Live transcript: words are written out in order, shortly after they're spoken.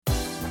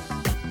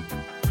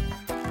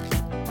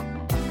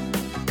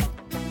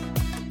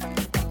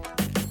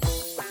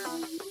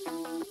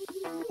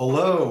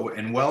Hello,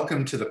 and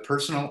welcome to the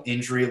Personal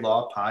Injury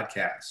Law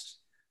Podcast.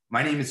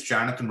 My name is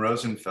Jonathan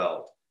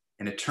Rosenfeld,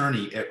 an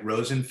attorney at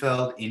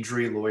Rosenfeld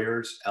Injury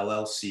Lawyers,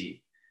 LLC.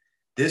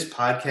 This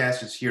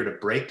podcast is here to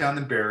break down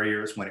the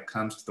barriers when it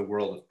comes to the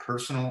world of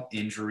personal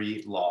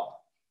injury law.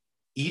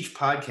 Each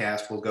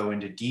podcast will go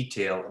into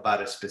detail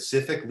about a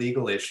specific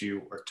legal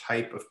issue or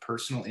type of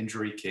personal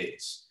injury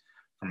case,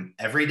 from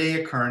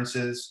everyday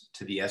occurrences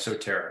to the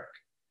esoteric.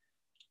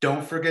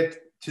 Don't forget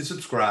to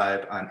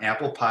subscribe on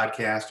Apple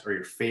Podcast or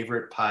your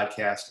favorite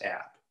podcast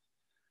app.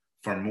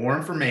 For more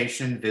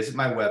information, visit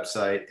my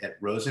website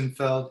at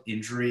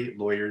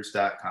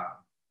rosenfeldinjurylawyers.com.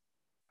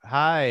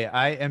 Hi,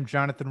 I am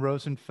Jonathan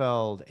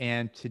Rosenfeld,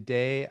 and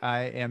today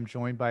I am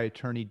joined by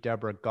attorney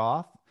Deborah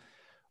Goff.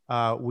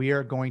 We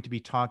are going to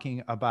be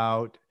talking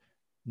about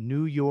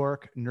New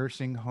York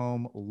nursing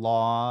home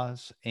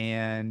laws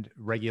and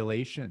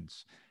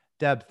regulations.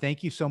 Deb,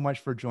 thank you so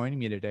much for joining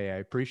me today. I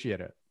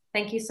appreciate it.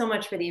 Thank you so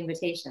much for the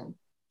invitation.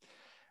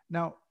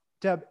 Now,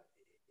 Deb,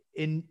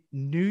 in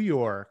New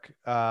York,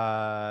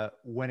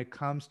 when it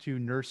comes to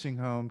nursing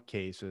home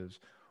cases,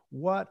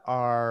 what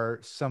are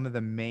some of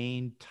the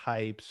main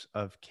types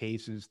of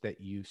cases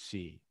that you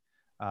see?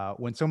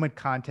 When someone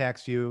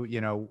contacts you,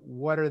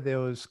 what are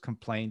those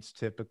complaints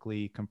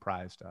typically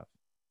comprised of?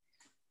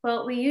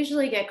 Well, we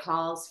usually get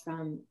calls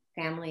from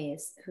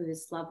families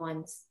whose loved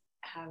ones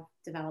have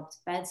developed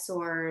bed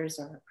sores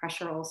or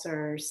pressure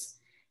ulcers,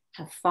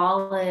 have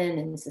fallen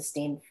and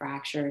sustained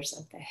fractures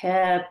of the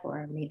hip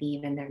or maybe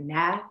even their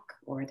neck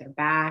or their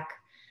back,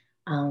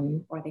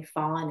 or they've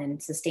fallen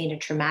and sustained a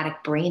traumatic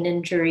brain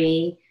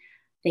injury.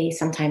 They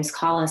sometimes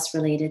call us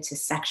related to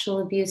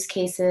sexual abuse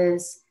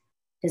cases,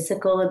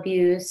 physical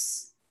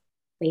abuse,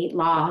 weight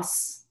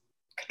loss,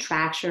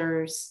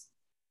 contractures.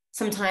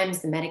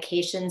 Sometimes the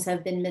medications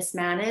have been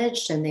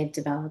mismanaged and they've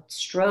developed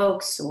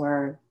strokes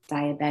or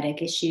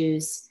diabetic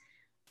issues.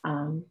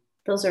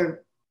 Those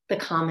are the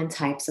common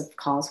types of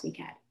calls we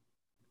get.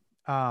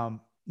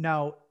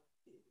 Now,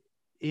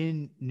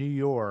 in New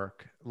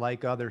York,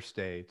 like other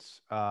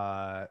states,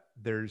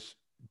 there's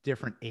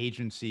different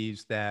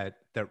agencies that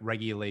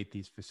regulate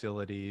these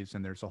facilities,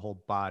 and there's a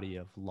whole body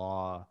of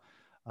law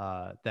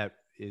that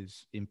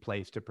is in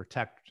place to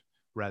protect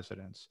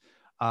residents.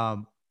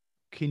 Can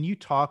you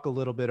talk a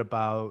little bit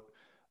about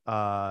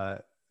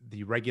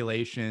the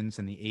regulations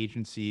and the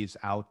agencies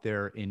out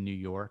there in New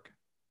York?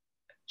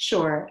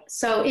 Sure.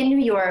 So in New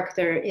York,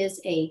 there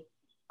is a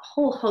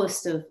whole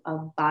host of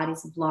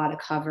bodies of law to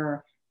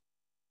cover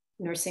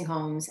nursing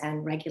homes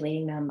and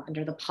regulating them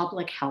under the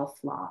public health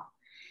law.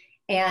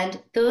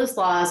 And those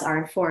laws are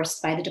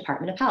enforced by the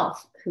Department of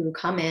Health, who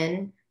come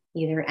in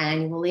either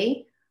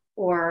annually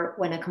or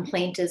when a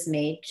complaint is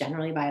made,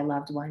 generally by a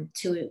loved one,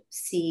 to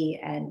see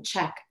and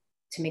check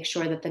to make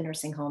sure that the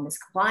nursing home is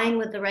complying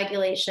with the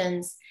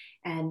regulations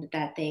and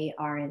that they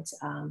aren't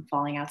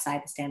falling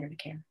outside the standard of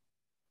care.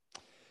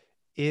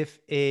 If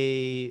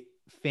a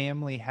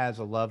family has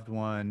a loved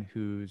one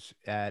who's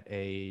at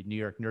a New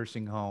York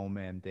nursing home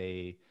and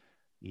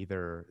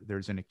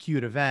there's an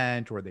acute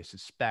event or they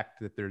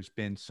suspect that there's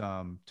been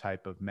some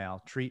type of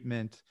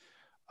maltreatment,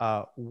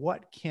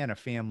 what can a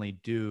family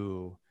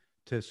do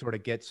to sort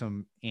of get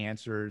some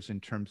answers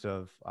in terms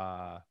of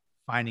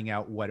finding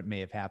out what may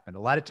have happened?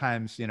 A lot of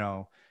times,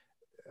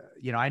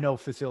 I know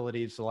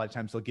facilities, a lot of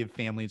times they'll give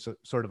families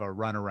sort of a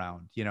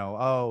runaround,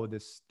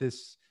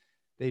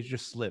 they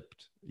just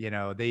slipped,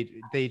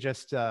 they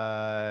just,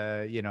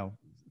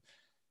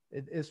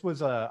 this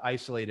was a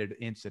isolated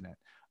incident.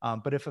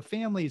 But if a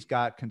family's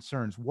got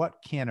concerns, what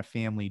can a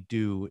family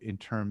do in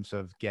terms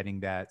of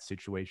getting that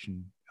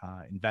situation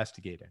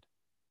investigated?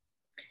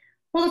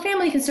 Well, the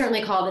family can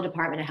certainly call the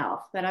Department of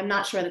Health, but I'm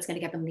not sure that's going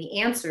to get them the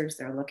answers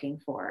they're looking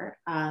for.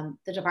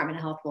 The Department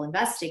of Health will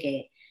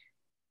investigate.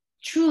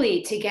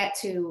 Truly, to get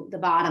to the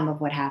bottom of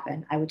what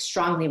happened, I would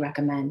strongly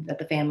recommend that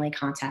the family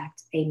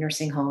contact a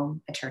nursing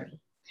home attorney.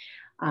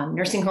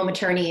 Nursing home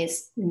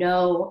attorneys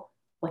know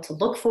what to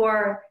look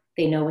for.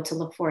 They know what to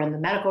look for in the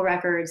medical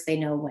records. They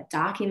know what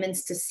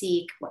documents to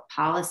seek, what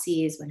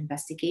policies, what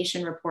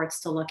investigation reports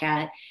to look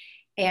at.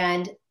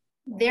 And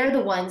they're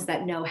the ones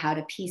that know how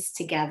to piece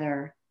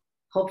together,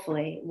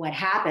 hopefully, what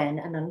happened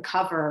and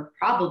uncover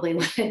probably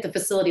what the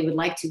facility would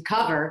like to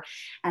cover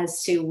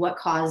as to what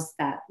caused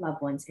that loved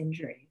one's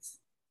injuries.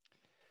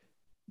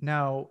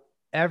 Now,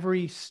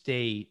 every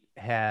state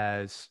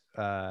has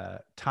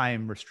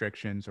time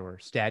restrictions or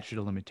statute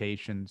of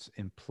limitations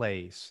in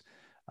place,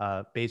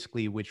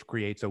 basically, which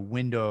creates a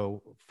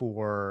window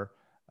for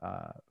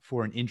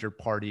an injured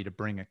party to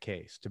bring a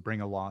case, to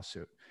bring a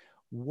lawsuit.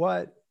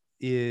 What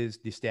is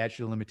the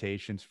statute of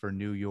limitations for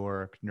New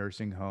York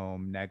nursing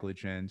home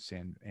negligence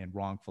and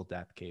wrongful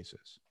death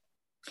cases?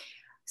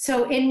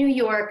 So in New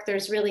York,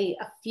 there's really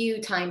a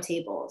few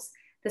timetables.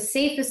 The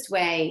safest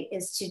way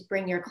is to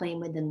bring your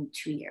claim within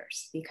 2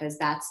 years, because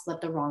that's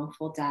what the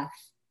wrongful death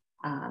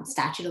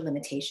statute of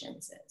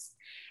limitations is.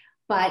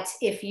 But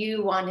if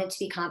you wanted to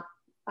become,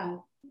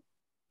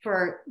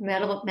 for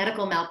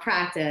medical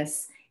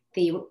malpractice,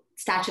 the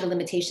statute of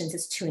limitations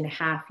is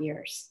 2.5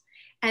 years.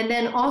 And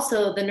then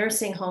also the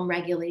nursing home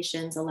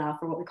regulations allow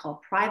for what we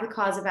call private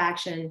cause of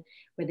action,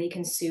 where they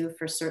can sue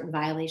for certain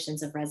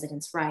violations of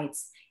residents'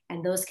 rights,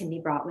 and those can be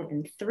brought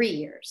within 3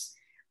 years.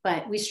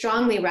 But we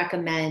strongly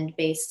recommend,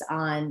 based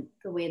on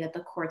the way that the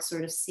courts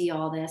sort of see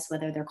all this,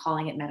 whether they're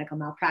calling it medical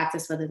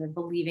malpractice, whether they're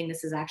believing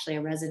this is actually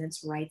a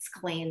resident's rights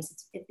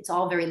claims, it's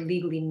all very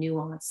legally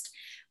nuanced.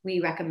 We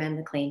recommend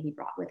the claim be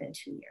brought within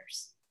 2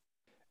 years.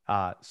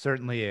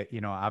 Certainly,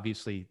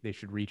 obviously they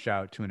should reach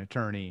out to an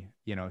attorney,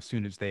 as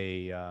soon as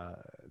they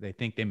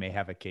think they may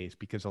have a case,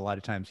 because a lot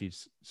of times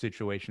these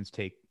situations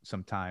take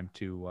some time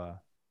to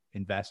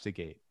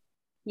investigate.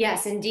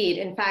 Yes, indeed.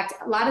 In fact,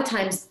 a lot of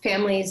times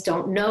families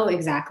don't know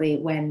exactly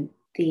when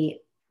the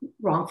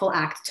wrongful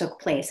act took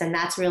place. And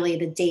that's really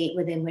the date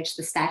within which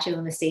the statute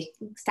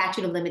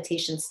of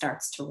limitations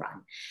starts to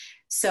run.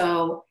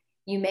 So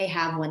you may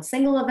have one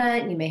single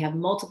event, you may have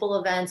multiple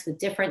events with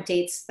different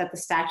dates that the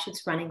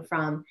statute's running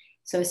from.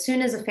 So as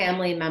soon as a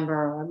family member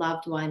or a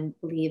loved one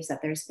believes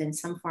that there's been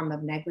some form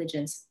of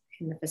negligence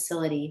in the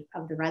facility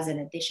of the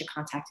resident, they should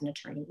contact an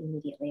attorney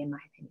immediately, in my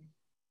opinion.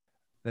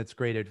 That's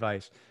great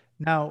advice.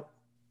 Now,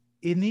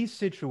 in these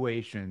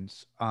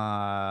situations,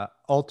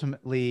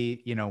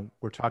 ultimately,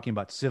 we're talking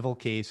about civil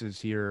cases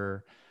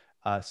here.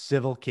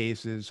 Civil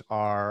cases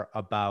are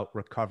about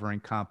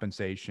recovering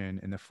compensation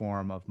in the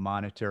form of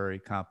monetary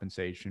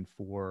compensation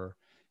for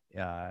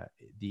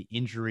the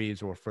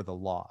injuries or for the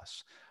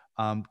loss.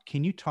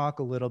 Can you talk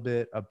a little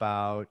bit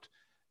about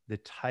the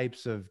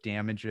types of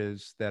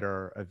damages that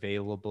are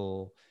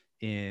available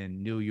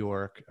in New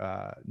York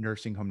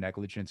nursing home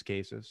negligence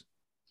cases?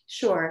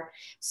 Sure.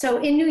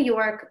 So in New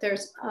York,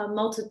 there's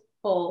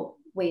multiple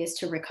ways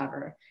to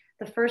recover.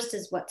 The first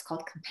is what's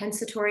called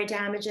compensatory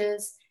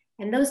damages.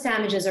 And those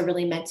damages are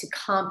really meant to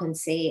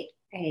compensate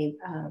a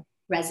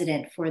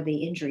resident for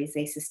the injuries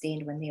they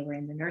sustained when they were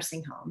in the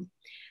nursing home.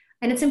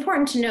 And it's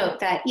important to note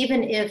that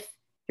even if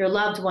your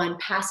loved one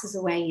passes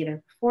away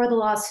either before the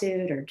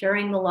lawsuit or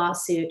during the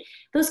lawsuit,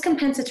 those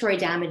compensatory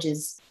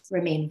damages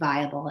remain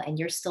viable and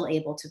you're still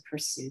able to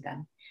pursue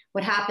them.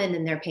 What happened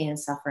in their pain and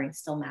suffering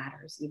still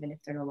matters, even if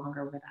they're no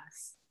longer with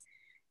us.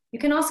 You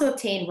can also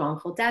obtain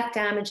wrongful death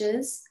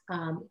damages.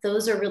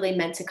 Those are really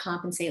meant to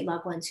compensate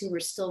loved ones who were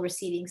still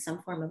receiving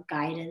some form of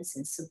guidance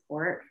and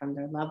support from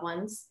their loved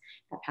ones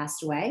that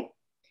passed away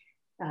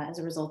as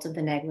a result of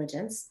the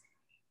negligence.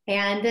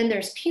 And then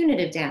there's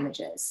punitive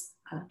damages.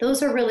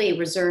 Those are really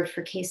reserved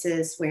for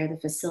cases where the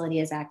facility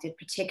has acted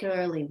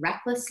particularly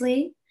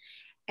recklessly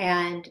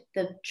and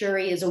the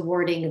jury is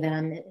awarding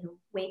them in a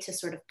way to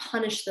sort of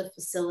punish the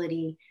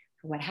facility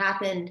for what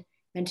happened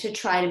and to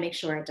try to make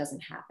sure it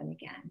doesn't happen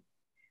again.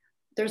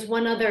 There's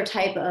one other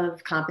type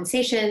of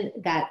compensation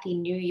that the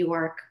New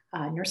York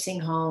Nursing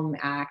Home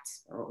Act,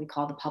 or what we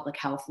call the public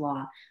health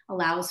law,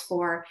 allows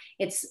for.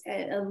 It's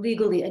a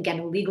legally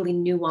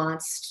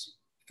nuanced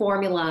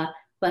formula,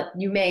 but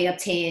you may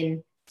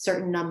obtain a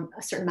certain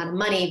amount of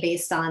money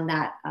based on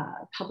that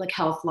public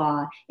health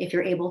law if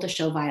you're able to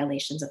show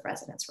violations of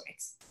residents'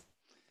 rights.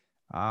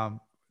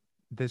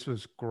 This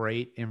was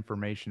great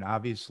information.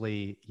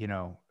 Obviously,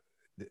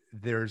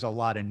 there's a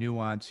lot of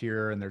nuance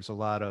here and there's a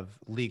lot of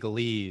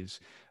legalese.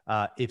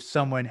 If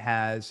someone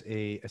has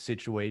a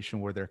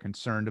situation where they're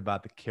concerned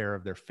about the care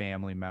of their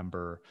family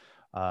member,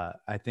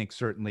 I think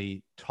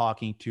certainly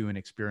talking to an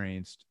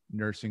experienced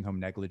nursing home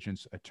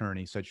negligence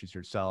attorney such as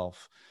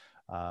yourself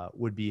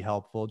would be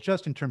helpful,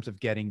 just in terms of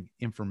getting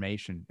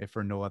information, if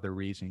for no other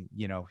reason.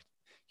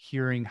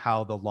 Hearing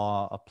how the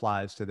law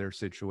applies to their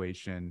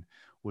situation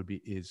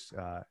is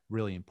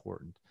really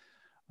important.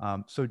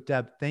 So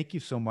Deb, thank you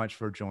so much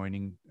for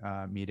joining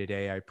me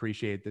today. I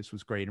appreciate it. This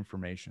was great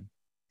information.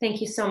 Thank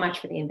you so much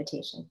for the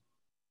invitation.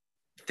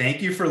 Thank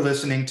you for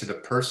listening to the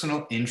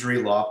Personal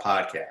Injury Law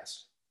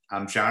Podcast.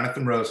 I'm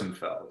Jonathan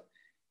Rosenfeld.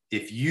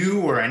 If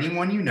you or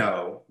anyone you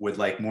know would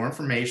like more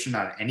information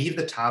on any of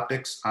the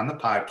topics on the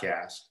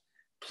podcast,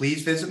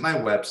 please visit my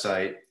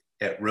website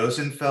at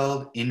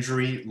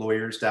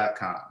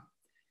rosenfeldinjurylawyers.com.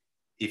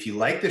 If you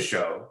like the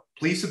show,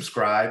 please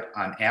subscribe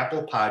on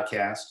Apple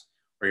Podcasts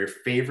or your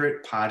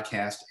favorite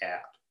podcast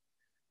app.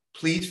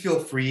 Please feel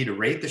free to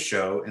rate the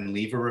show and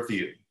leave a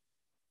review.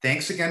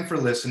 Thanks again for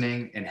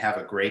listening and have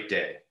a great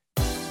day.